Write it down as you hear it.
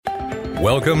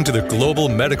Welcome to the Global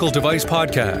Medical Device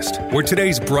Podcast, where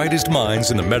today's brightest minds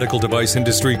in the medical device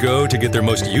industry go to get their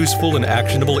most useful and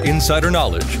actionable insider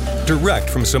knowledge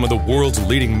direct from some of the world's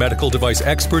leading medical device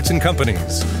experts and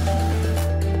companies.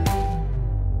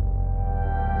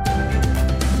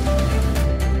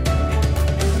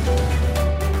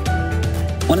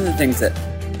 One of the things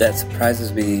that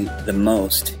surprises me the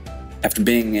most after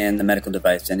being in the medical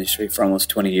device industry for almost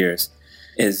 20 years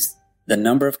is the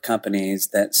number of companies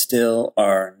that still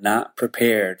are not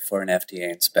prepared for an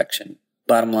FDA inspection.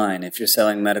 Bottom line, if you're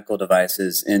selling medical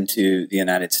devices into the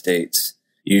United States,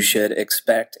 you should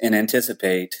expect and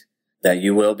anticipate that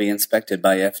you will be inspected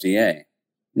by FDA.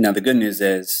 Now, the good news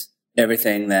is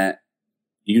everything that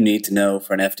you need to know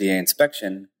for an FDA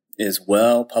inspection is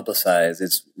well publicized,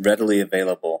 it's readily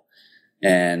available,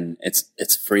 and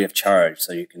it's free of charge,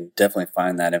 so you can definitely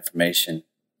find that information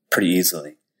pretty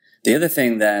easily. The other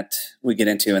thing that we get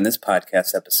into in this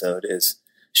podcast episode is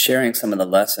sharing some of the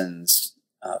lessons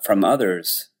from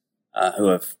others who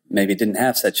have maybe didn't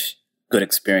have such good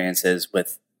experiences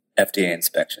with FDA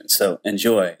inspections. So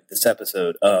enjoy this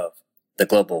episode of the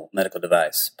Global Medical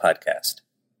Device Podcast.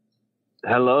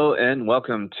 Hello and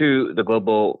welcome to the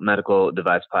Global Medical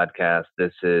Device Podcast.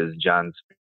 This is John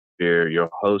Spear,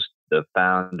 your host, the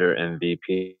founder and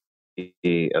VP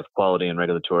of Quality and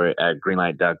Regulatory at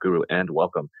Greenlight.Guru, and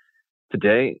welcome.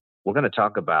 Today, we're going to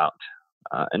talk about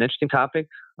an interesting topic.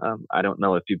 I don't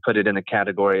know if you put it in the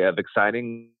category of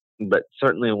exciting, but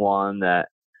certainly one that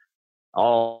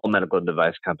all medical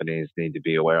device companies need to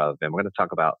be aware of. And we're going to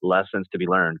talk about lessons to be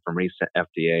learned from recent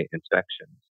FDA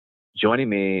inspections. Joining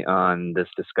me on this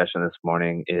discussion this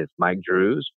morning is Mike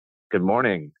Drews. Good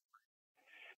morning.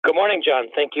 Good morning, John.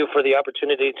 Thank you for the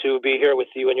opportunity to be here with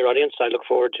you and your audience. I look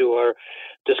forward to our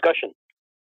discussion.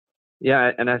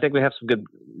 Yeah, and I think we have some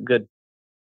good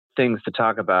things to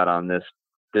talk about on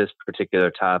this particular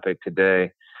topic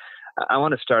today. I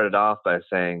want to start it off by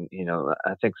saying,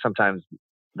 I think sometimes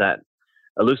that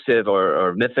elusive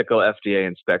or mythical FDA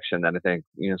inspection that I think,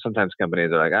 sometimes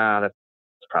companies are like, that's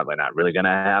probably not really going to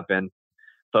happen.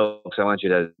 Folks, I want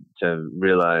you to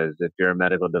realize if you're a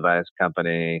medical device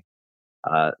company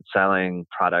selling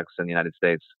products in the United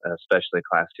States, especially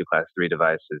Class 2, Class 3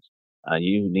 devices,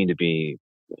 you need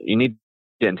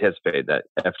to anticipate that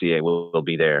FDA will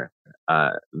be there.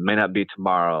 It may not be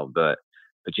tomorrow, but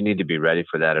you need to be ready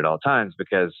for that at all times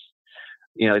because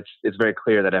it's very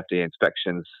clear that FDA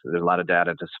inspections. There's a lot of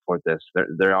data to support this.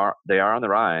 They are on the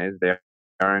rise. They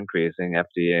are increasing.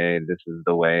 FDA. This is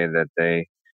the way that they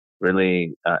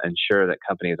really ensure that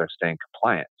companies are staying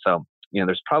compliant. So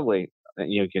there's probably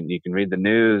you can read the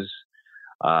news.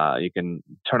 You can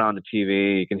turn on the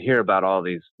TV. You can hear about all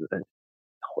these.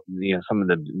 Some of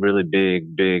the really big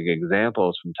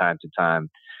examples from time to time.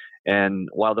 And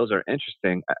while those are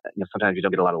interesting, sometimes you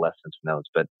don't get a lot of lessons from those.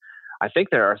 But I think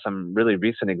there are some really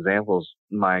recent examples,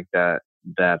 Mike, that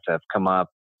have come up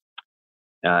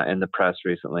in the press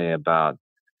recently about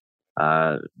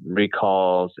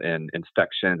recalls and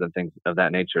inspections and things of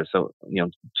that nature. So,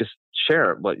 just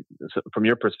share from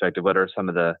your perspective, what are some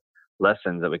of the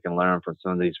lessons that we can learn from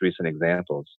some of these recent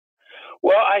examples?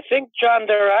 Well, I think, John,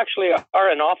 there actually are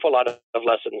an awful lot of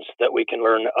lessons that we can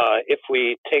learn if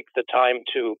we take the time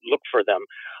to look for them.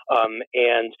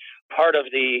 And part of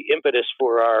the impetus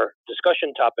for our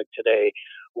discussion topic today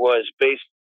was based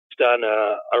on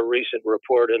a recent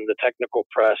report in the technical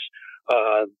press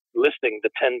listing the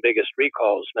 10 biggest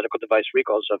recalls, medical device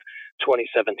recalls of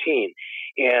 2017.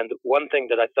 And one thing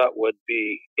that I thought would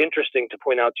be interesting to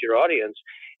point out to your audience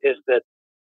is that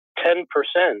 10%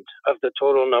 of the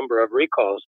total number of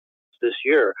recalls this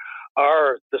year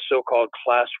are the so-called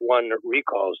Class 1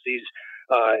 recalls. These,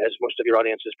 as most of your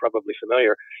audience is probably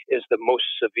familiar, is the most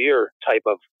severe type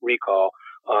of recall.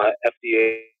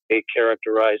 FDA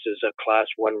characterizes a Class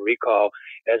 1 recall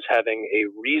as having a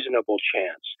reasonable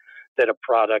chance that a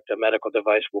product, a medical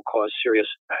device, will cause serious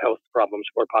health problems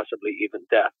or possibly even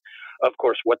death. Of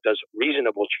course, what does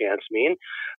reasonable chance mean?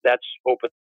 That's open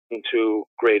to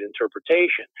great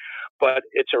interpretation. But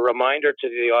it's a reminder to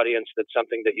the audience that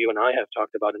something that you and I have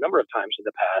talked about a number of times in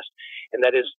the past, and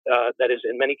that is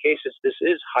in many cases, this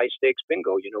is high stakes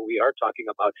bingo. We are talking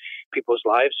about people's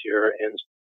lives here. And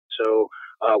so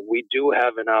we do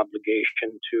have an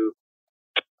obligation to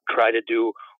try to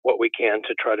do what we can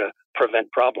to try to prevent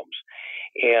problems.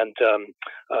 And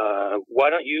why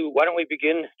don't we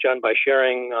begin, John, by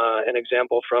sharing an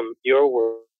example from your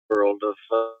world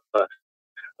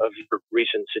of your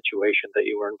recent situation that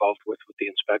you were involved with the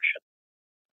inspection?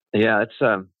 Yeah, it's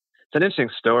an interesting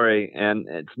story, and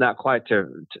it's not quite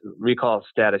to recall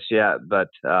status yet, but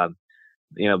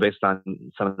based on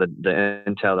some of the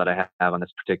intel that I have on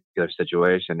this particular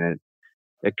situation,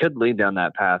 it could lead down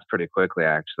that path pretty quickly,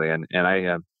 actually. And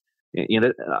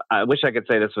I wish I could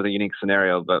say this was a unique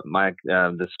scenario, but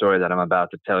the story that I'm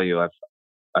about to tell you,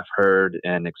 I've heard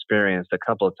and experienced a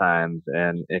couple of times,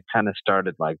 and it kind of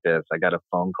started like this. I got a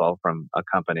phone call from a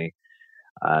company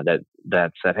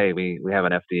that said, "Hey, we have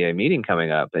an FDA meeting coming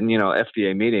up," and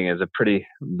FDA meeting is a pretty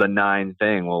benign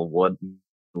thing. Well,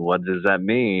 what does that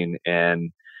mean?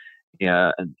 And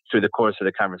through the course of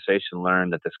the conversation,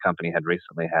 learned that this company had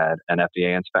recently had an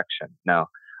FDA inspection. Now,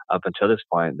 up until this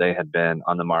point, they had been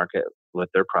on the market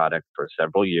with their product for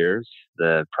several years.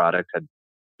 The product had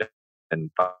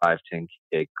been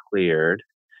 510K cleared,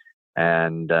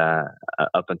 and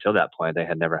up until that point, they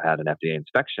had never had an FDA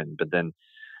inspection. But then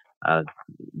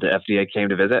the FDA came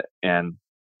to visit and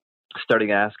started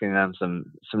asking them some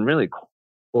really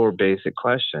core basic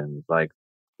questions, like,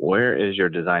 where is your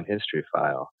design history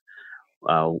file?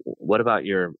 What about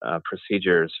your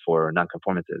procedures for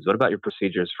nonconformances? What about your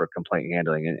procedures for complaint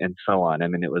handling, and so on? I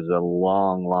mean, it was a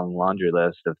long laundry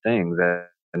list of things.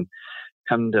 And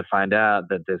come to find out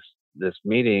that this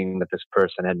meeting that this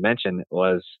person had mentioned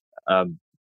was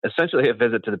essentially a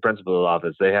visit to the principal's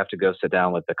office. They have to go sit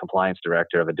down with the compliance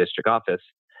director of a district office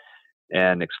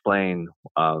and explain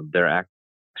their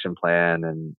action plan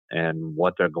and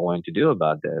what they're going to do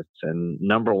about this. And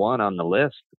number one on the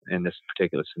list in this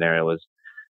particular scenario was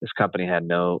this company had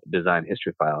no design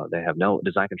history file. They have no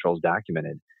design controls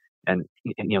documented. And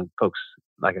folks,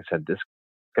 like I said,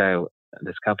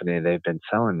 this company, they've been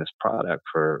selling this product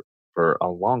for a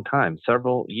long time,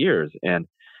 several years. And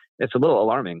it's a little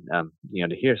alarming,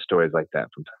 to hear stories like that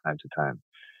from time to time.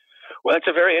 Well, it's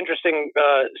a very interesting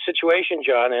situation,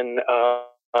 John, and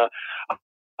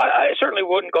I certainly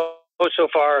wouldn't go so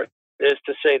far as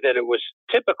to say that it was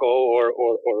typical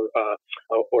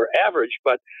or average,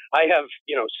 but I have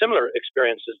similar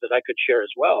experiences that I could share as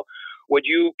well. Would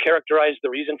you characterize the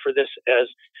reason for this as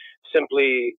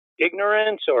simply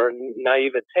ignorance or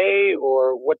naivete,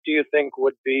 or what do you think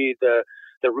would be the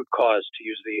root cause, to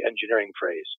use the engineering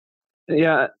phrase?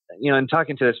 Yeah, in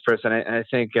talking to this person, I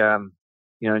think,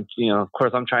 of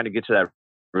course, I'm trying to get to that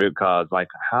root cause. Like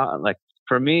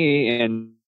for me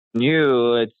and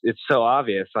you, it's so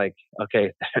obvious. Like,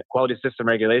 okay, quality system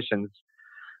regulations,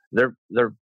 they're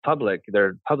public,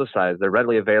 they're publicized, they're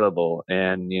readily available,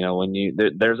 and when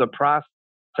there's a process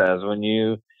when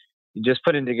you just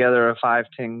putting together a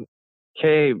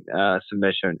 510K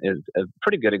submission is a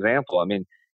pretty good example. I mean,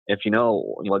 if you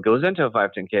know what goes into a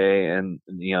 510K, and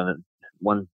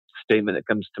one statement that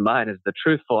comes to mind is the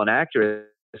truthful and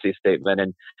accuracy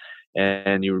statement,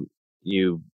 and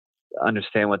you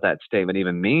understand what that statement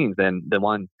even means, then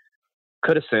one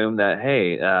could assume that,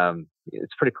 hey,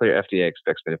 it's pretty clear FDA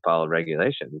expects me to follow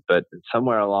regulations, but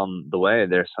somewhere along the way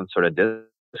there's some sort of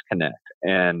disconnect.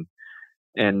 And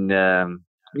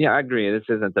I agree, this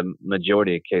isn't the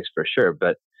majority case for sure,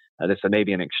 but this may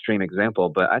be an extreme example.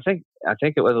 But I think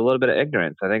it was a little bit of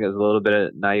ignorance. I think it was a little bit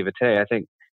of naivete. I think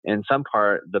in some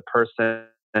part the person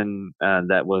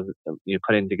that was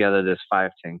putting together this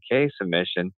 510K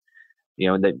submission,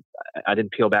 I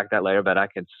didn't peel back that layer, but I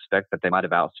can suspect that they might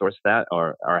have outsourced that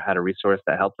or had a resource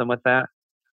that helped them with that,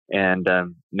 and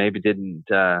maybe didn't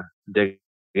dig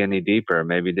any deeper.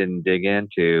 Maybe didn't dig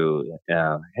into,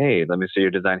 hey, let me see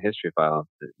your design history file.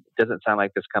 It doesn't sound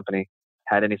like this company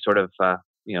had any sort of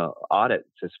audit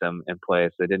system in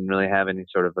place. They didn't really have any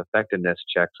sort of effectiveness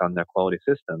checks on their quality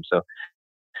system. So,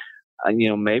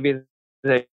 maybe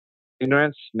it's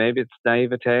ignorance, maybe it's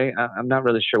naivete. I'm not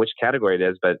really sure which category it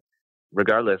is, but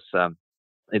regardless,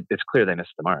 it's clear they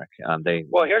missed the mark.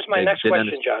 Here's my next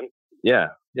question, John. Yeah.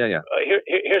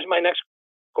 Here's my next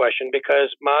question,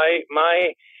 because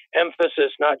my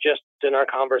emphasis, not just in our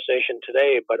conversation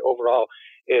today, but overall,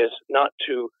 is not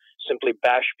to simply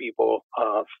bash people,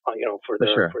 for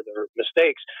their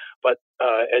mistakes, but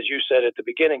as you said at the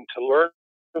beginning, to learn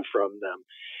from them.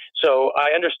 So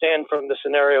I understand from the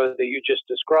scenario that you just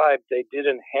described, they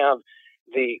didn't have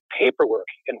the paperwork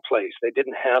in place. They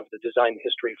didn't have the design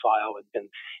history file in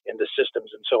the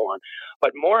systems and so on.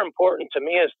 But more important to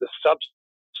me is the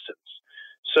substance.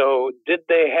 So did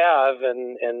they have,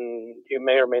 and you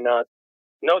may or may not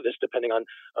know this depending on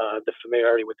the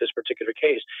familiarity with this particular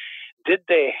case, did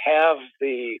they have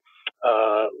the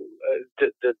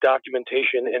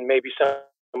documentation in maybe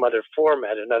some other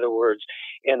format? In other words,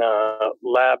 in a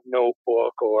lab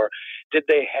notebook, or did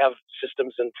they have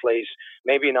systems in place,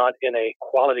 maybe not in a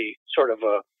quality sort of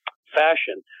a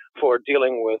fashion, for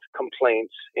dealing with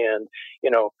complaints, and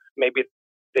maybe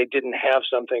they didn't have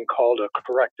something called a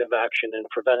corrective action and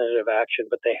preventative action,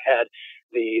 but they had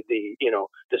the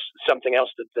this something else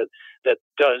that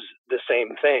does the same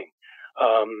thing.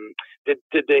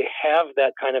 Did they have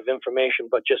that kind of information,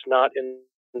 but just not in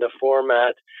the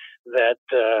format that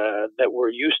we're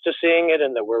used to seeing it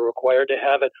and that we're required to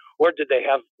have it, or did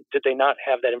they not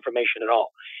have that information at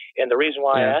all? And the reason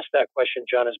why I asked that question,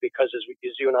 John, is because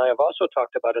as you and I have also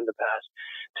talked about in the past,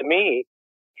 to me,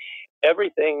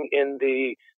 everything in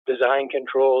the design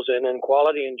controls and in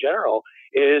quality in general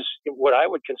is what I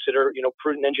would consider,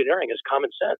 prudent engineering, is common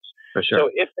sense. For sure. So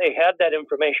if they had that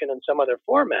information in some other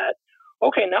format,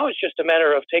 okay, now it's just a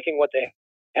matter of taking what they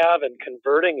have and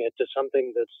converting it to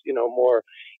something that's, more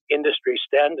industry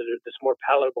standard, that's more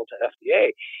palatable to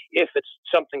FDA. If it's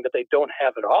something that they don't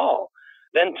have at all,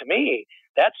 then to me,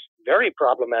 that's very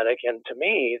problematic. And to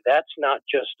me, that's not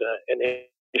just an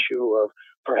issue of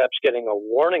perhaps getting a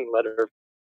warning letter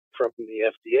from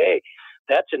the FDA.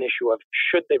 That's an issue of,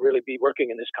 should they really be working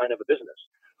in this kind of a business?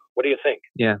 What do you think?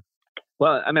 Yeah.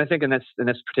 Well, I think in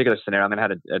this particular scenario, I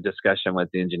had a discussion with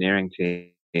the engineering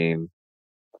team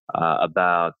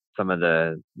about some of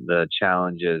the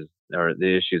challenges or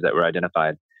the issues that were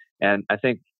identified. And I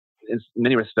think in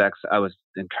many respects, I was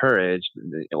encouraged,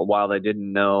 while they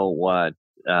didn't know what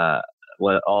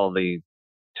all the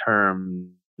terms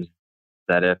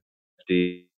that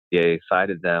FDA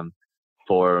cited them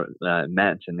for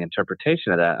meant and the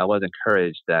interpretation of that. I was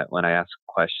encouraged that when I asked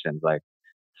questions like,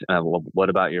 what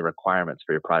about your requirements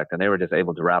for your product? And they were just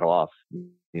able to rattle off,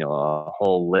 a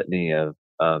whole litany of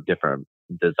different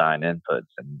design inputs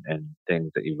and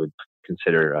things that you would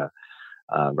consider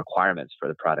requirements for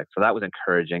the product. So that was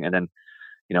encouraging. And then,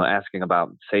 asking about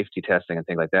safety testing and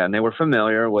things like that. And they were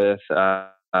familiar with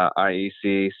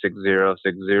IEC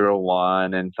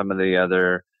 60601 and some of the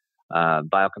other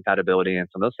biocompatibility and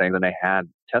some of those things. And they had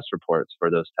test reports for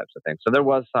those types of things. So there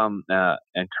was some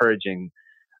encouraging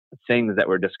things that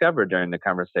were discovered during the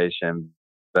conversation.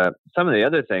 But some of the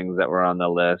other things that were on the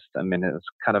list, it's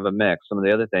kind of a mix. Some of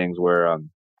the other things were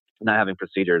not having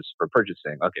procedures for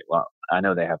purchasing. Okay, well, I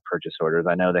know they have purchase orders.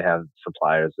 I know they have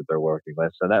suppliers that they're working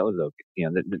with. So that was okay.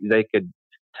 They could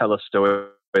tell a story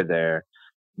there.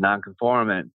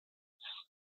 Non-conformant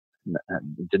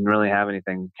didn't really have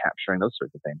anything capturing those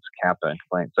sorts of things, CAPA and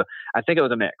complaints. So I think it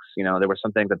was a mix. There were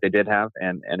some things that they did have,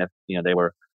 and if they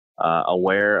were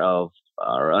aware of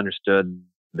or understood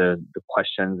the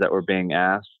questions that were being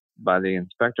asked by the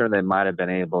inspector, they might have been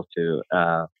able to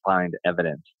find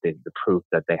evidence, the proof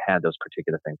that they had those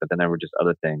particular things. But then there were just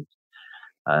other things,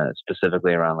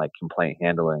 specifically around like complaint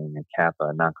handling and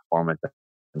CAPA, non-conformance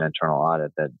and internal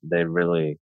audit, that they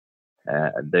really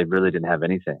didn't have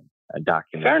anything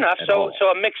documented. Fair enough. So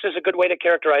a mix is a good way to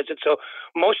characterize it. So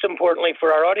most importantly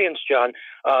for our audience, John,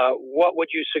 what would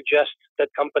you suggest that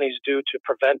companies do to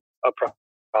prevent a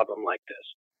problem like this?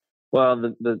 Well,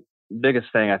 the biggest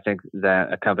thing I think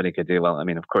that a company could do,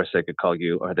 of course they could call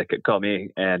you or they could call me,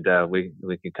 and we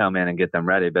could come in and get them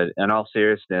ready. But in all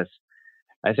seriousness,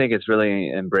 I think it's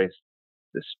really embraced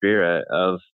the spirit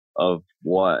of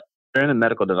what you're in the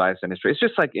medical device industry. It's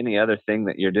just like any other thing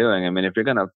that you're doing. If you're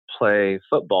going to play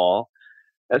football,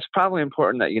 it's probably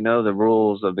important that you know the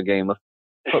rules of the game of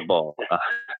football.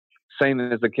 Same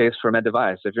is the case for med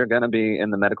device. If you're going to be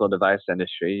in the medical device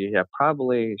industry, you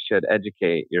probably should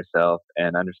educate yourself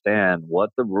and understand what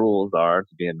the rules are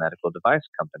to be a medical device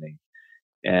company.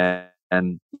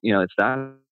 And it's not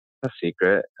a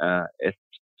secret. It's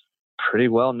pretty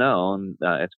well known.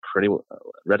 It's pretty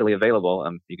readily available.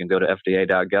 You can go to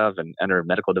FDA.gov and enter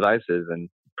medical devices and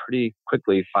pretty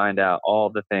quickly find out all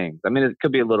the things. It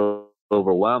could be a little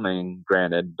overwhelming,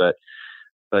 granted, but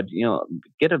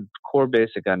get a core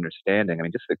basic understanding.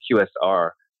 Just the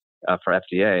QSR for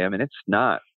FDA. It's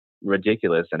not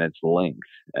ridiculous in its length.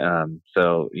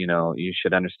 So you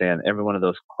should understand every one of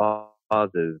those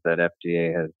clauses that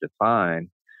FDA has defined.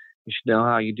 You should know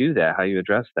how you do that, how you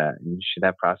address that, and you should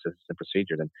have processes and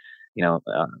procedures. And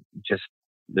just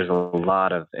there's a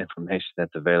lot of information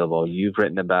that's available. You've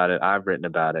written about it. I've written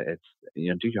about it. It's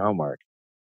do your homework.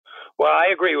 Well, I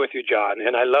agree with you, John,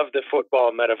 and I love the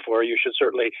football metaphor. You should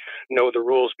certainly know the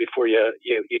rules before you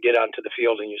get onto the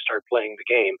field and you start playing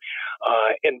the game.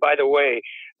 And by the way,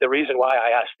 the reason why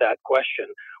I asked that question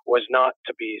was not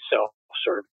to be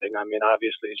self-serving.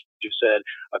 Obviously, as you said,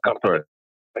 a company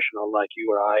professional like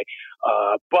you or I,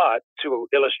 but to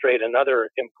illustrate another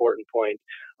important point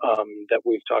that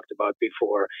we've talked about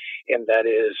before, and that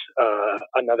is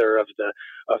another of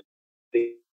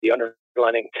the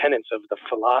underlying tenets of the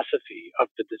philosophy of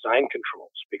the design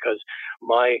controls, because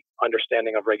my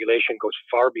understanding of regulation goes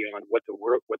far beyond what the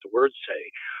words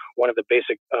say. One of the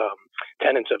basic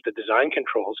tenets of the design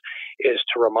controls is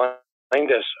to remind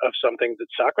us of something that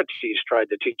Socrates tried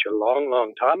to teach a long,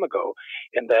 long time ago,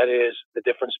 and that is the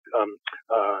difference.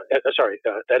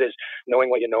 That is knowing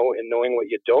what you know and knowing what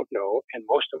you don't know, and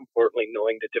most importantly,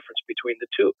 knowing the difference between the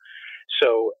two.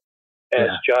 So, as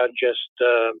John just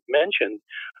mentioned,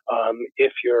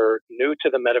 if you're new to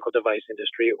the medical device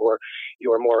industry, or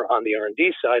you're more on the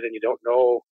R&D side and you don't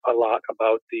know a lot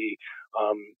about the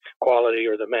quality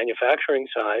or the manufacturing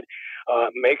side,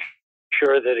 make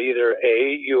sure that either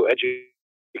A, you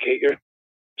educate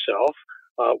yourself,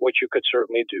 which you could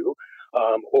certainly do,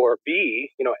 or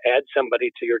B, add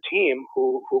somebody to your team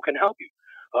who can help you.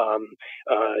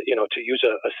 To use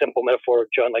a simple metaphor,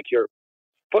 John, like your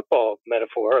football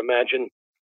metaphor, imagine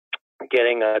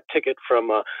getting a ticket from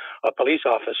a police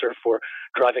officer for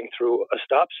driving through a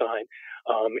stop sign,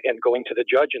 and going to the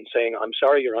judge and saying, "I'm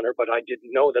sorry, Your Honor, but I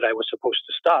didn't know that I was supposed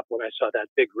to stop when I saw that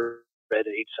big red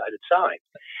 8-sided sign."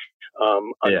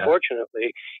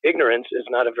 Unfortunately, ignorance is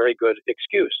not a very good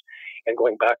excuse. And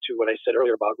going back to what I said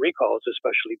earlier about recalls,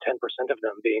 especially 10% of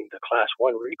them being the Class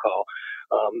 1 recall,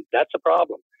 that's a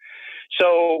problem.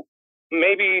 So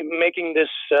maybe making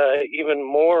this even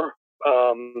more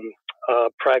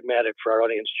pragmatic for our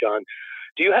audience, John,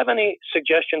 do you have any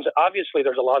suggestions? Obviously,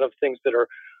 there's a lot of things that are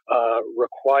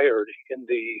required in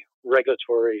the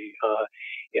regulatory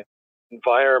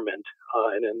environment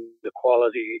and in the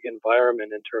quality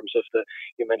environment in terms of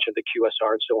you mentioned the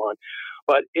QSR and so on.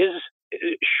 But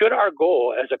should our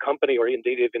goal as a company, or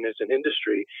indeed even as an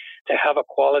industry, to have a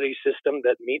quality system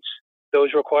that meets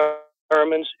those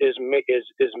requirements, is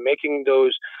making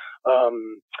those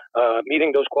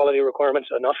meeting those quality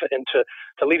requirements enough? And to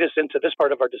lead us into this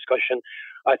part of our discussion,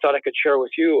 I thought I could share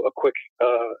with you a quick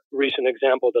recent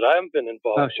example that I've been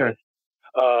involved with.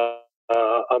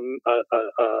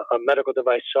 A medical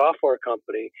device software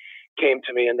company came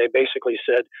to me and they basically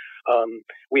said,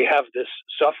 we have this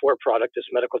software product, this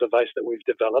medical device that we've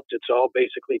developed. It's all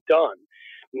basically done.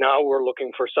 Now we're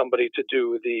looking for somebody to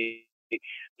do the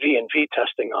V&V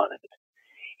testing on it.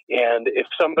 And if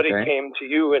somebody came to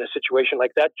you in a situation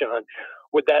like that, John,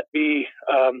 would that be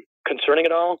concerning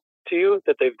at all to you,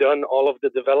 that they've done all of the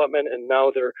development and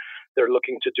now they're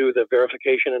looking to do the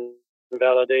verification and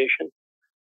validation?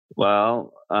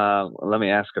 Well, let me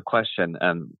ask a question.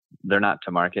 They're not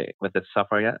to market with this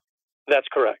software yet? That's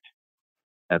correct.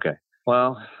 Okay.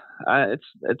 Well,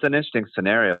 it's an interesting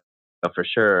scenario for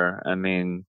sure. I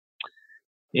mean,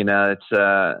 it's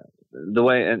the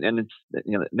way, and it's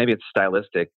maybe it's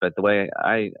stylistic, but the way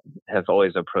I have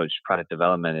always approached product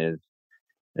development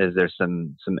is there's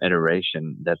some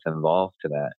iteration that's involved to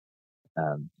that.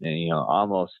 And,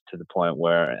 almost to the point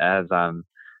where as I'm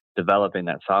developing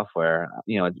that software,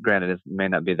 granted, it may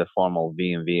not be the formal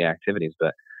V&V activities,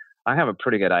 but I have a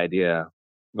pretty good idea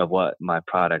of what my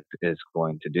product is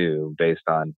going to do based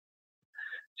on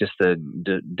just the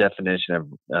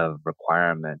definition of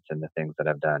requirements and the things that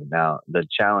I've done. Now, the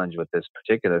challenge with this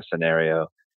particular scenario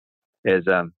is,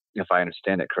 if I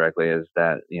understand it correctly, is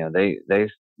that, they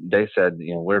said,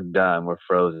 we're done, we're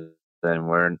frozen,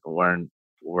 we've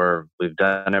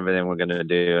done everything we're going to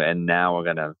do, and now we're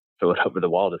going to throw it over the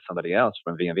wall to somebody else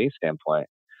from a V&V standpoint.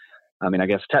 I mean, I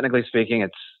guess technically speaking,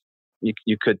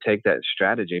 you could take that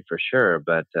strategy for sure,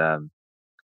 but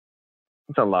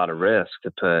it's a lot of risk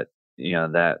to put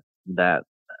that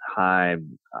high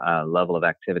level of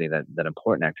activity, that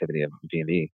important activity of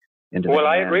V&V into the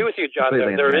I agree with you, John.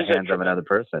 There is hands of another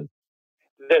person.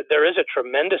 There is a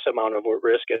tremendous amount of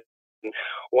risk. And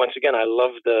once again, I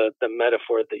love the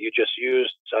metaphor that you just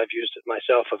used. I've used it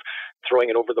myself, of throwing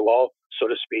it over the wall, so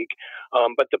to speak.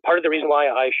 But the part of the reason why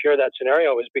I share that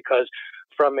scenario is because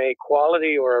from a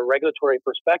quality or a regulatory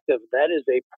perspective, that is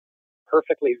a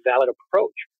perfectly valid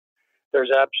approach.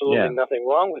 There's absolutely nothing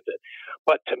wrong with it.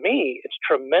 But to me, it's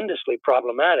tremendously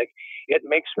problematic. It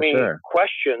makes me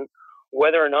question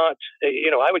whether or not,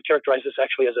 I would characterize this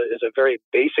actually as a very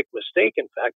basic mistake, in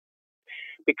fact,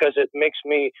 because it makes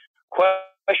me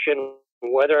question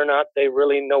whether or not they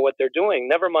really know what they're doing.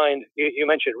 Never mind, you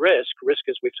mentioned risk. Risk,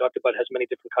 as we've talked about, has many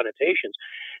different connotations.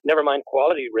 Never mind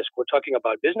quality risk. We're talking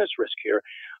about business risk here.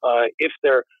 If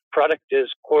their product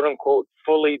is, quote unquote,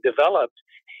 fully developed,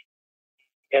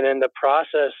 and in the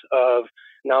process of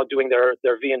now doing their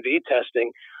V&V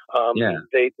testing,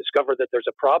 they discover that there's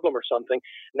a problem or something.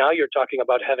 Now you're talking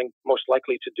about having most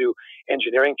likely to do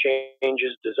engineering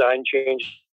changes, design changes,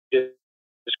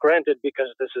 granted, because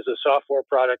this is a software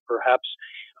product, perhaps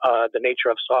the nature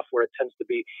of software, it tends to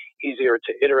be easier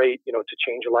to iterate, to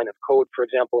change a line of code, for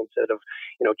example, instead of,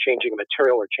 changing a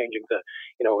material or changing the,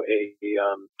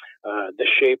 the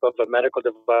shape of a medical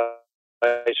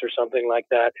device or something like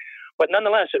that. But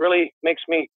nonetheless, it really makes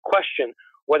me question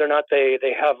whether or not they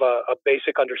have a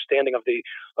basic understanding of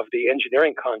the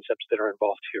engineering concepts that are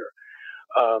involved here.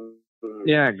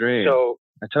 Yeah, I agree. So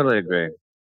I totally agree.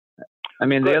 I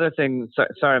mean, the other thing,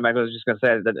 sorry, Michael, I was just going to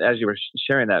say that as you were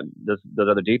sharing those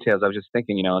other details, I was just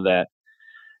thinking, that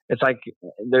it's like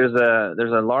there's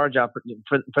a large opportunity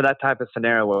for that type of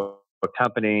scenario where a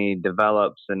company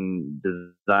develops and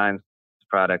designs the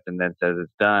product and then says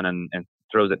it's done and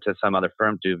throws it to some other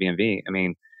firm to do V&V. I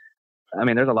mean,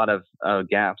 there's a lot of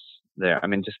gaps there. I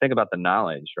mean, just think about the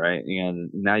knowledge, right?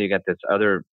 Now you got this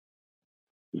other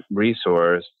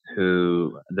resource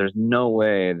who there's no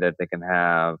way that they can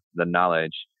have the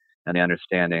knowledge and the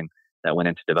understanding that went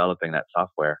into developing that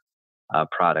software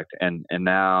product. And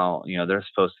now, they're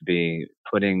supposed to be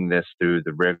putting this through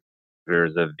the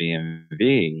rigors of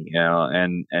V&V,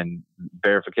 and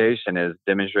verification is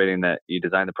demonstrating that you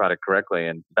designed the product correctly,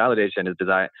 and validation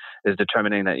is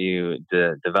determining that you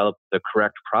develop the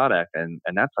correct product. And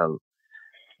that's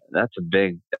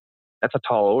a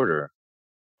tall order.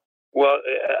 Well,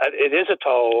 it is a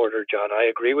tall order, John. I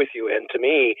agree with you. And to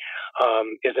me,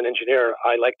 as an engineer,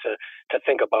 I like to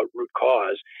think about root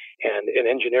cause. And in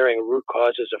engineering, root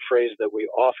cause is a phrase that we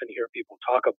often hear people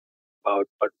talk about,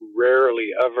 but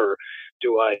rarely ever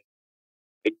do I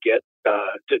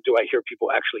hear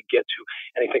people actually get to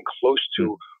anything close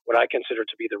to what I consider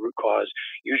to be the root cause.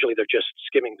 Usually they're just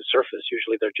skimming the surface.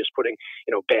 Usually they're just putting,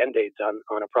 Band-Aids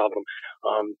on a problem.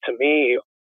 To me,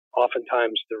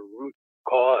 oftentimes the root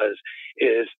cause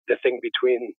is the thing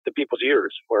between the people's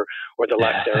ears or the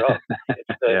lack thereof.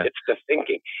 It's the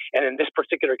thinking. And in this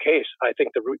particular case, I think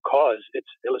the root cause, it's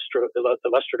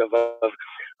illustrative of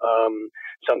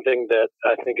something that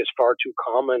I think is far too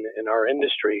common in our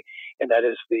industry, and that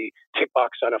is the tick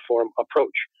box on a form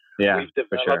approach. Yeah, we've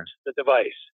developed the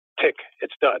device. Tick,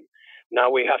 it's done. Now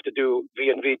we have to do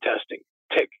V&V testing.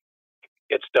 Tick,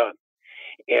 it's done.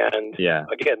 And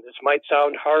again, this might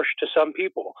sound harsh to some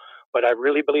people, but I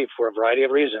really believe, for a variety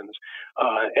of reasons,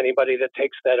 anybody that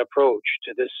takes that approach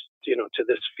to this, to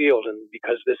this field, and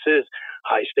because this is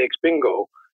high stakes bingo,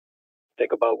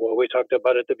 think about what we talked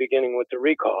about at the beginning with the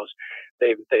recalls.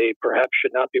 They perhaps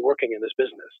should not be working in this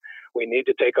business. We need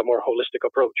to take a more holistic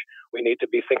approach. We need to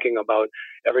be thinking about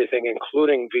everything,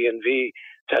 including V&V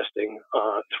testing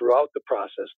throughout the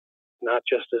process, not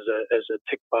just as a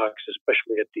tick box,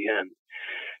 especially at the end.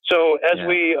 So as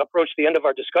we approach the end of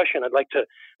our discussion, I'd like to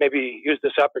maybe use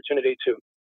this opportunity to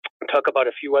talk about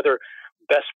a few other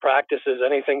best practices,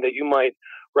 anything that you might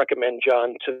recommend,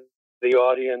 John, to the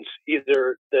audience,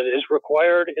 either that is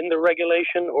required in the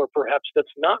regulation or perhaps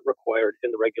that's not required in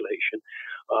the regulation,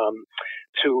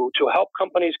 to help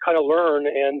companies kind of learn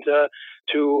and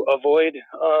to avoid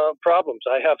problems.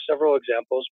 I have several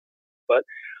examples, but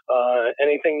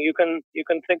anything you can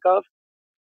think of?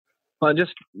 Well,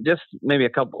 just maybe a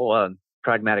couple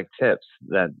pragmatic tips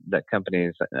that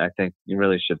companies, I think, you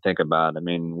really should think about. I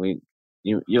mean,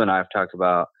 you and I have talked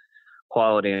about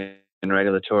quality and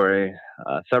regulatory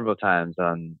several times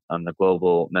on the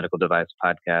Global Medical Device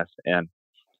Podcast, and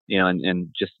and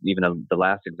just even the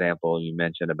last example you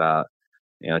mentioned about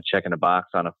checking a box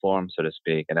on a form, so to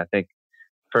speak. And I think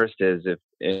first is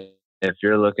if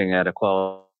you're looking at a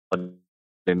quality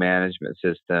management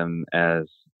system as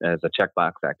a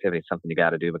checkbox activity, something you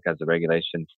got to do because the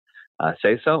regulations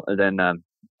say so, then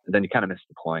you kind of miss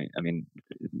the point. I mean,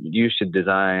 you should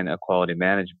design a quality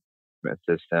management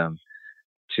system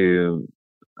to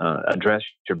address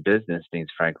your business needs,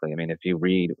 frankly. I mean, if you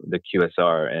read the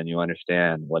QSR and you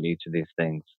understand what each of these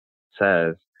things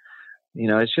says,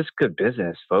 it's just good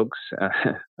business, folks.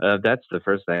 That's the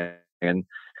first thing. And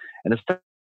the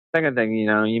second thing,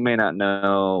 you may not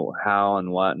know how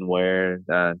and what and where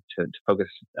to focus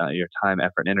your time,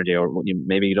 effort, and energy, or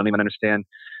maybe you don't even understand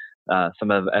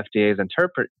some of FDA's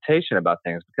interpretation about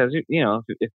things, because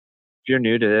if you're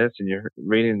new to this and you're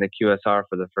reading the QSR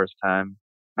for the first time,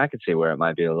 I could see where it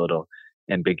might be a little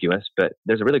ambiguous, but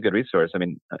there's a really good resource. I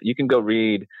mean, you can go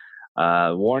read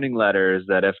warning letters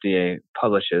that FDA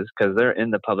publishes because they're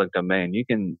in the public domain. You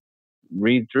can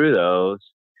read through those,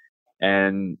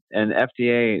 and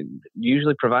FDA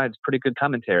usually provides pretty good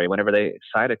commentary whenever they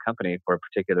cite a company for a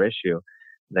particular issue.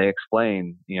 They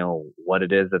explain, what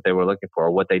it is that they were looking for,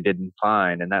 what they didn't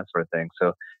find, and that sort of thing.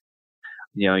 So,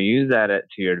 use that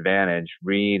to your advantage.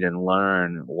 Read and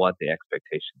learn what the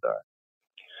expectations are.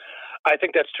 I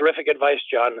think that's terrific advice,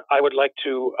 John. I would like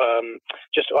to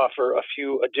just offer a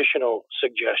few additional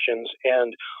suggestions.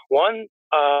 And one,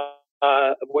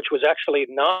 which was actually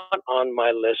not on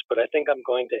my list, but I think I'm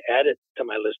going to add it to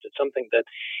my list. It's something that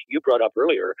you brought up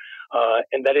earlier,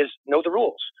 and that is know the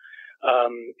rules.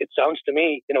 It sounds to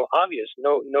me, obvious.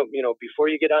 No, before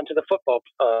you get onto the football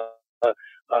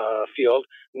field,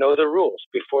 know the rules.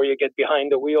 Before you get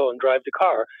behind the wheel and drive the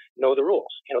car, know the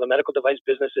rules. The medical device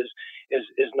business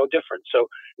is no different. So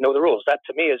know the rules. That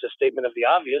to me is a statement of the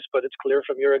obvious, but it's clear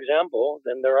from your example.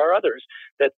 Then there are others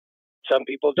that some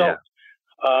people don't. Yeah.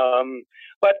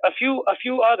 But a few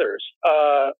others.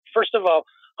 First of all,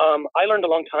 I learned a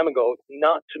long time ago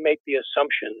not to make the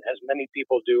assumption, as many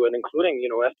people do, and including,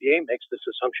 FDA makes this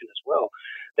assumption as well,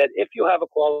 that if you have a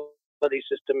quality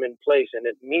system in place and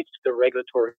it meets the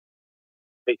regulatory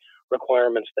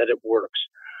requirements, that it works.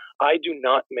 I do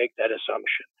not make that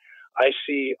assumption. I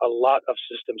see a lot of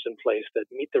systems in place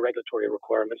that meet the regulatory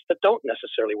requirements that don't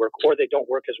necessarily work, or they don't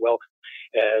work as well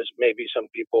as maybe some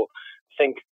people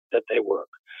think that they work.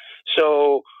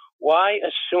 So why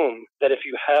assume that if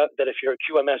your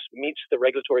QMS meets the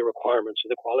regulatory requirements or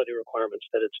the quality requirements,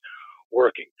 that it's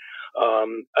working?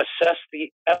 Assess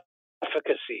the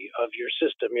efficacy of your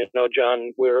system.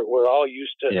 John, we're all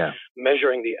used to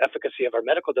measuring the efficacy of our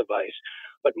medical device,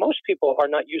 but most people are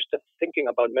not used to thinking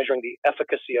about measuring the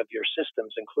efficacy of your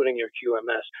systems, including your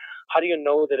QMS. How do you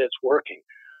know that it's working?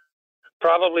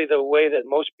 Probably the way that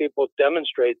most people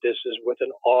demonstrate this is with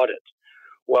an audit.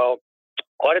 Well,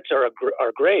 audits are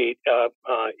great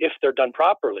if they're done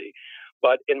properly,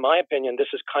 but in my opinion,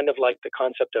 this is kind of like the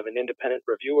concept of an independent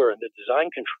reviewer and the design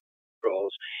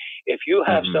controls. If you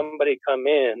have somebody come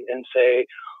in and say,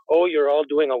 "Oh, you're all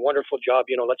doing a wonderful job,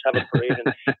 let's have a parade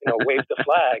and wave the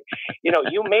flag,"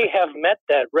 you may have met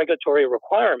that regulatory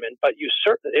requirement, but you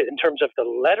certainly, in terms of the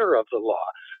letter of the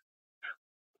law,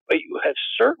 but you have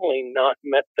certainly not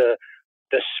met the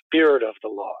spirit of the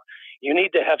law. You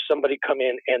need to have somebody come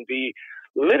in and be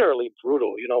literally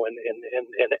brutal, and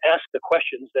ask the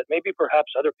questions that maybe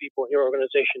perhaps other people in your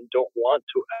organization don't want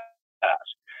to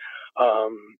ask.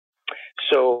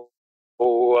 So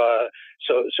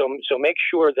make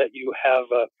sure that you have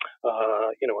an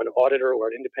auditor or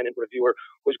an independent reviewer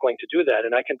who's going to do that.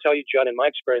 And I can tell you, John, in my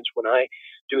experience, when I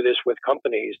do this with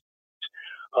companies,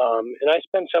 and I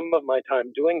spend some of my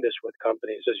time doing this with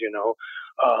companies, as you know,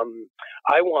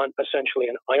 I want essentially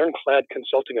an ironclad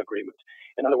consulting agreement.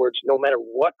 In other words, no matter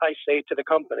what I say to the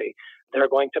company, they're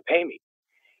going to pay me.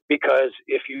 Because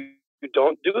if you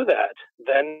don't do that,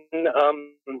 then,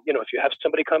 if you have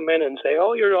somebody come in and say,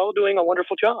 "Oh, you're all doing a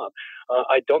wonderful job,"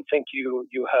 I don't think you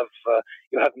have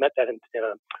met that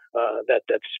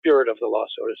that spirit of the law,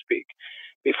 so to speak.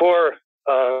 Before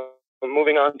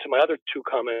moving on to my other two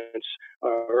comments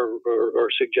or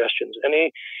suggestions,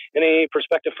 any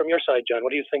perspective from your side, John?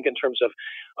 What do you think in terms of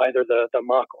either the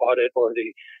mock audit or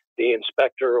the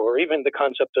inspector, or even the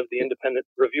concept of the independent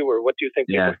reviewer? What do you think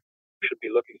people should be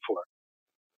looking for?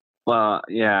 Well,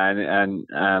 yeah, and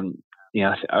I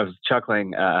was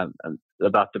chuckling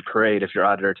about the parade. If your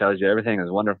auditor tells you everything is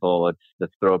wonderful,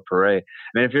 let's throw a parade.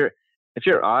 I mean, if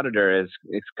your auditor is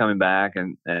coming back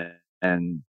and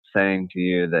saying to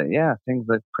you that things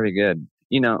look pretty good,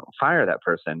 fire that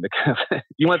person, because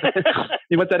you want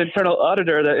that internal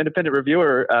auditor, that independent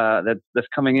reviewer that's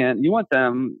coming in. You want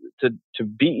them to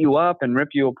beat you up and rip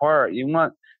you apart. You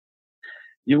want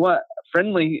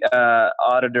friendly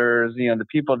auditors, the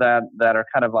people that are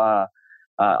kind of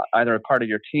either a part of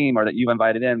your team or that you've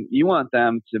invited in. You want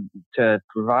them to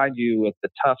provide you with the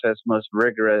toughest, most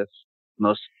rigorous,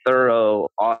 most thorough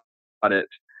audit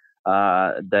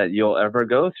that you'll ever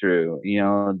go through.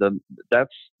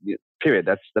 That's period.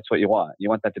 That's what you want. You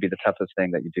want that to be the toughest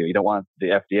thing that you do. You don't want the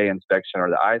FDA inspection or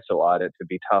the ISO audit to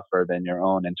be tougher than your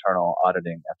own internal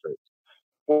auditing efforts.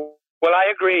 Well, I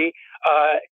agree,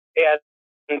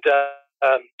 and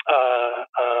I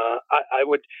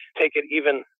would take it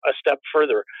even a step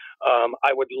further.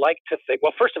 I would like to think,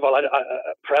 well, first of all,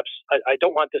 perhaps I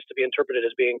don't want this to be interpreted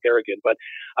as being arrogant, but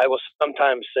I will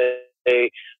sometimes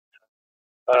say,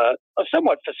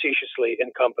 somewhat facetiously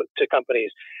to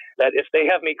companies, that if they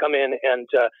have me come in and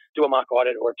do a mock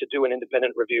audit or to do an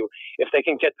independent review, if they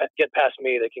can get past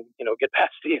me, they can get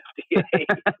past the FDA.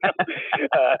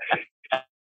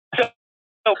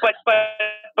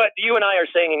 But you and I are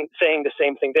saying the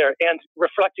same thing there. And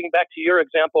reflecting back to your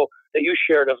example that you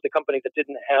shared of the company that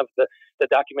didn't have the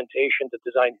documentation, the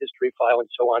design history file, and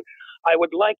so on, I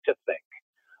would like to think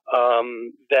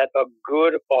that a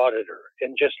good auditor,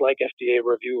 and just like FDA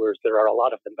reviewers, there are a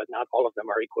lot of them, but not all of them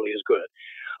are equally as good.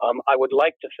 I would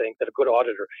like to think that a good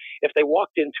auditor, if they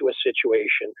walked into a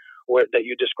situation that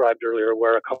you described earlier,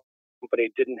 where a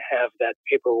company didn't have that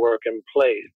paperwork in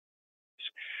place,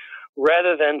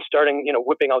 rather than starting,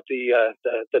 whipping out the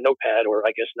notepad, or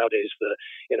I guess nowadays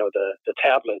the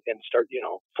tablet, and start,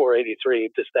 483,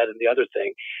 this, that, and the other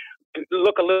thing,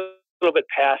 look a little bit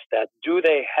past that. Do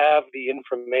they have the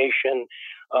information?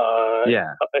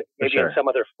 Maybe in some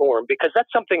other form, because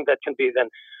that's something that can be then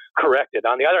corrected.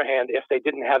 On the other hand, if they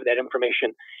didn't have that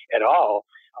information at all,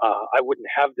 I wouldn't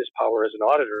have this power as an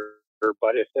auditor.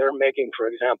 But if they're making, for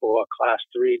example, a Class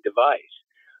 3 device,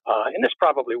 and this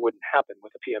probably wouldn't happen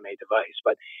with a PMA device,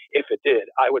 but if it did,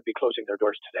 I would be closing their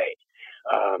doors today.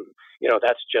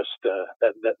 That's just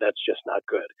that's just not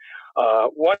good.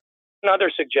 One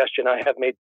other suggestion I have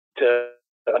made to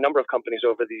a number of companies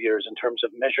over the years in terms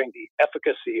of measuring the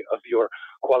efficacy of your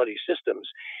quality systems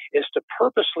is to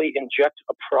purposely inject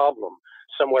a problem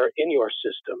somewhere in your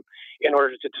system in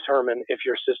order to determine if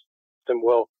your system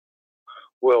will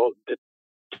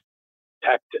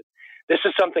detect it. This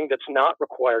is something that's not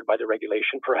required by the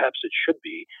regulation. Perhaps it should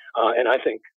be, and I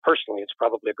think personally it's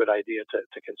probably a good idea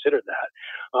to consider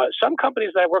that. Some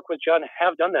companies that I work with, John,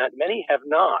 have done that. Many have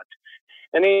not.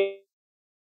 Any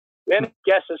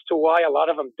guess as to why a lot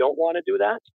of them don't want to do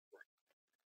that?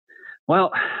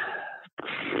 Well,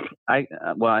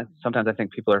 sometimes I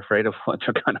think people are afraid of what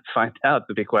they're going to find out,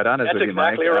 to be quite honest with you,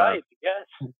 Mike. That's exactly right.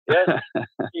 Yes.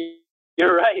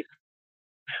 You're right.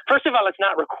 First of all, it's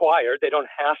not required. They don't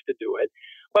have to do it.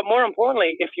 But more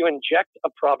importantly, if you inject a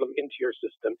problem into your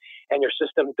system and your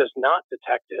system does not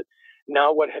detect it,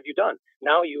 now what have you done?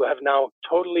 Now you have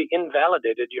totally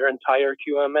invalidated your entire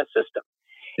QMS system.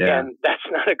 Yeah. And that's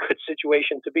not a good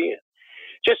situation to be in.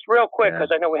 Just real quick,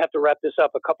 because I know we have to wrap this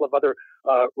up, a couple of other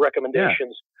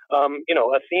recommendations. Yeah.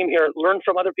 A theme here, learn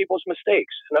from other people's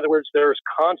mistakes. In other words, there's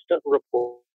constant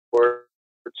reports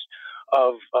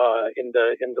of in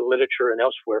the literature and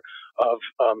elsewhere of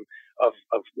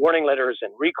warning letters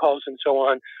and recalls and so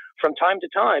on from time to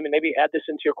time, and maybe add this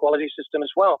into your quality system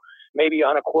as well. Maybe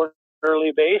on a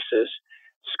quarterly basis,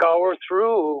 scour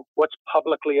through what's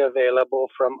publicly available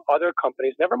from other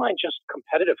companies, never mind just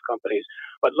competitive companies,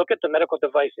 but look at the medical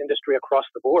device industry across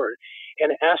the board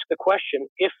and ask the question,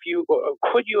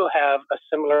 could you have a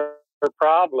similar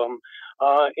problem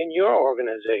in your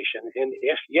organization? And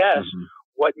if yes,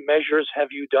 what measures have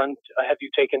you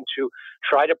taken to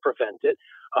try to prevent it?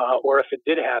 Or if it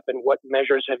did happen, what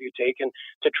measures have you taken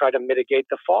to try to mitigate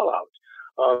the fallout?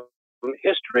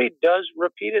 History does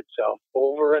repeat itself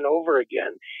over and over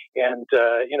again. And,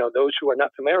 those who are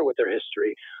not familiar with their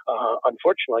history,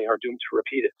 unfortunately, are doomed to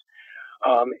repeat it.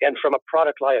 And from a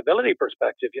product liability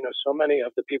perspective, so many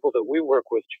of the people that we work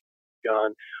with,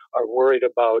 John, are worried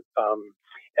about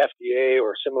FDA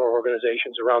or similar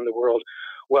organizations around the world.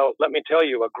 Well, let me tell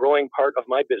you, a growing part of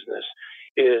my business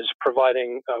is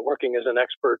working as an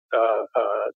expert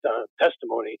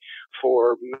testimony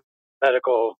for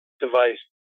medical device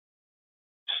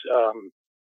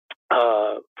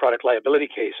product liability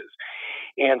cases.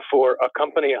 And for a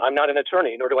company, I'm not an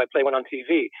attorney, nor do I play one on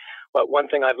TV, but one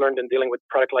thing I've learned in dealing with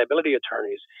product liability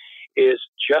attorneys is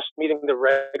just meeting the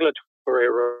regulatory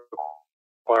requirements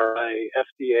by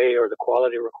FDA or the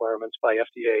quality requirements by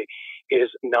FDA is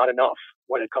not enough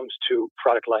when it comes to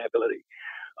product liability.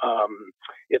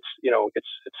 It's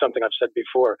something I've said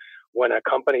before. When a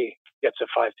company gets a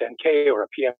 510K or a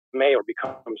PMA or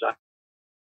becomes a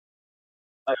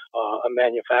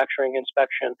manufacturing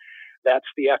inspection, that's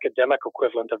the academic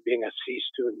equivalent of being a C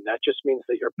student. That just means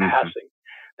that you're passing.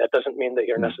 That doesn't mean that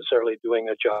you're necessarily doing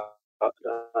a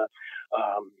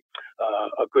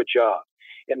good job.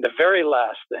 And the very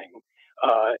last thing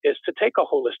is to take a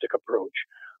holistic approach.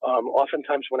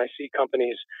 Oftentimes when I see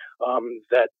companies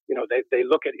that, they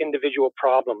look at individual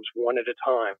problems one at a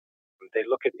time. They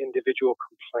look at individual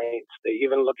complaints. They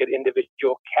even look at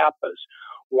individual CAPAs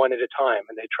one at a time,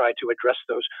 and they try to address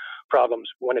those problems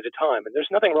one at a time. And there's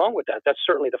nothing wrong with that. That's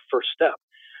certainly the first step.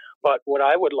 But what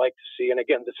I would like to see, and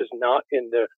again, this is not in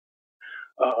the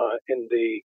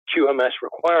QMS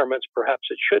requirements, perhaps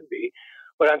it should be,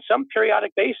 but on some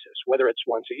periodic basis, whether it's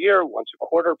once a year, once a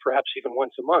quarter, perhaps even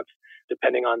once a month,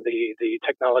 depending on the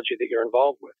technology that you're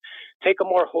involved with, take a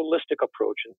more holistic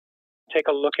approach and take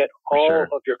a look at all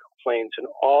of your complaints and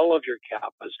all of your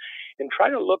CAPAs and try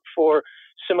to look for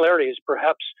similarities,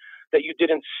 perhaps, that you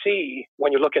didn't see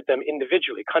when you look at them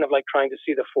individually, kind of like trying to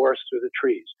see the forest through the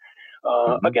trees.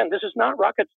 Again, this is not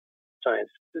rocket science.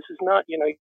 This is not,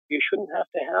 you shouldn't have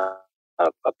to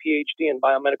a PhD in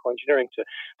biomedical engineering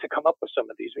to come up with some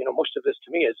of these. Most of this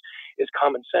to me is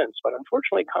common sense, but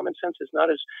unfortunately, common sense is not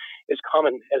as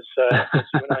common as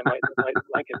you and I might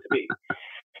like it to be.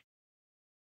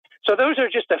 So those are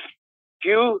just a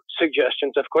few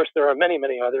suggestions. Of course, there are many,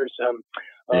 many others.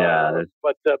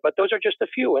 But those are just a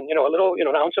few. And a little,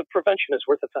 an ounce of prevention is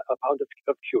worth a pound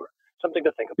of cure. Something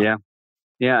to think about.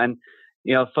 Yeah, and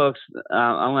folks,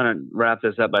 I'm going to wrap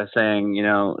this up by saying,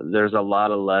 there's a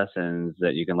lot of lessons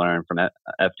that you can learn from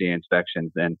FDA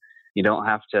inspections, and you don't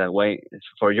have to wait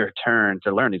for your turn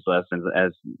to learn these lessons.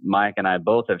 As Mike and I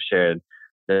both have shared,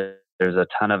 there's a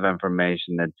ton of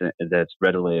information that's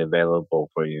readily available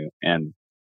for you. And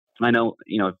I know,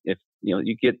 if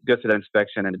you go through that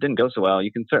inspection and it didn't go so well,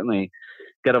 you can certainly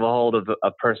get a hold of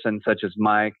a person such as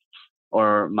Mike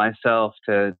or myself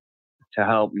to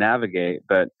help navigate.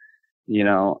 But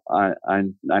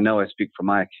I know I speak for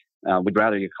Mike. We'd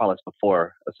rather you call us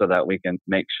before so that we can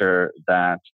make sure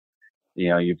that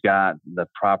you've got the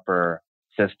proper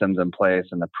systems in place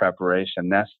and the preparation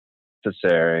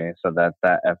necessary so that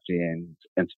FDA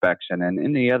inspection and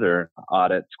any other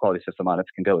audits, quality system audits,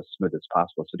 can go as smooth as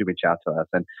possible. So do reach out to us.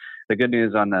 And the good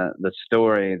news on the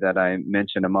story that I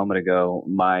mentioned a moment ago,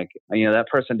 Mike, that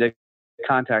person did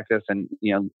contact us, and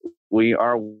we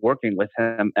are working with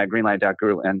him at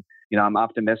Greenlight.Guru, and I'm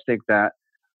optimistic that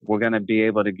we're going to be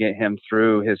able to get him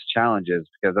through his challenges,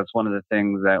 because that's one of the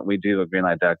things that we do at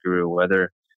Greenlight.Guru.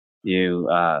 Whether you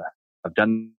have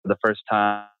done the first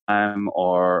time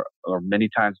or many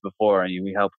times before, and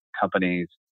we help companies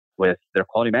with their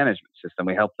quality management system.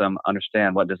 We help them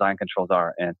understand what design controls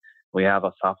are, and we have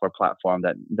a software platform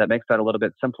that makes that a little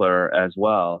bit simpler as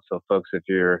well. So folks, if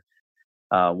you're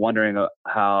wondering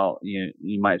how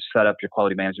you might set up your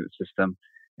quality management system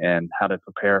and how to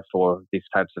prepare for these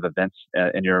types of events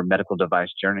in your medical device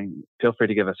journey, feel free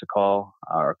to give us a call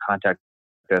or contact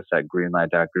us at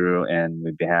Greenlight.Guru, and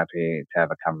we'd be happy to have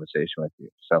a conversation with you.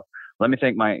 So let me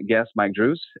thank my guest, Mike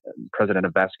Drues, President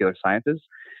of Vascular Sciences.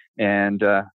 And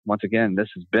once again, this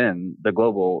has been the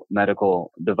Global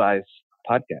Medical Device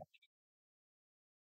Podcast.